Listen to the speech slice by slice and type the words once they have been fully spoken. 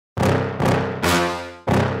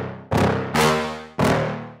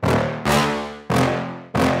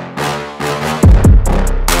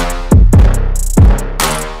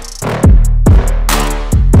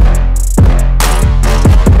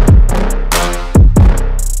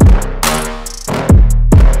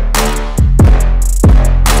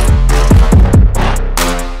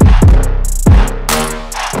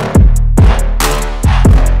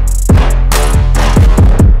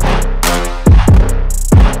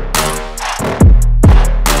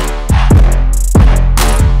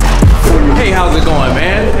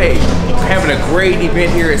great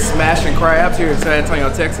event here at Smashin Crabs here in San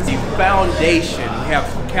Antonio, Texas. The foundation, we have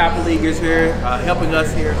Capital Leaguers here helping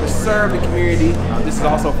us here to serve the community. This is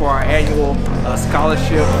also for our annual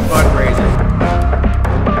scholarship fundraiser.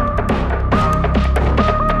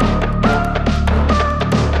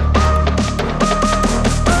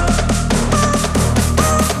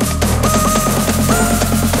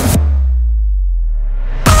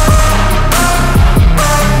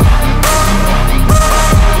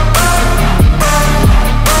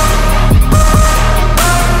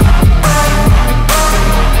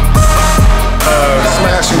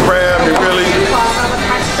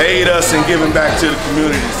 Aid us in giving back to the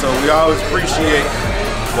community. So we always appreciate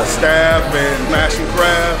the staff and Smashin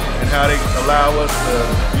Crab and how they allow us to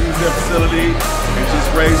use their facility and just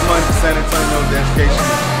raise money for San Antonio's Education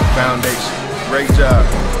Foundation. Great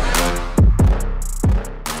job.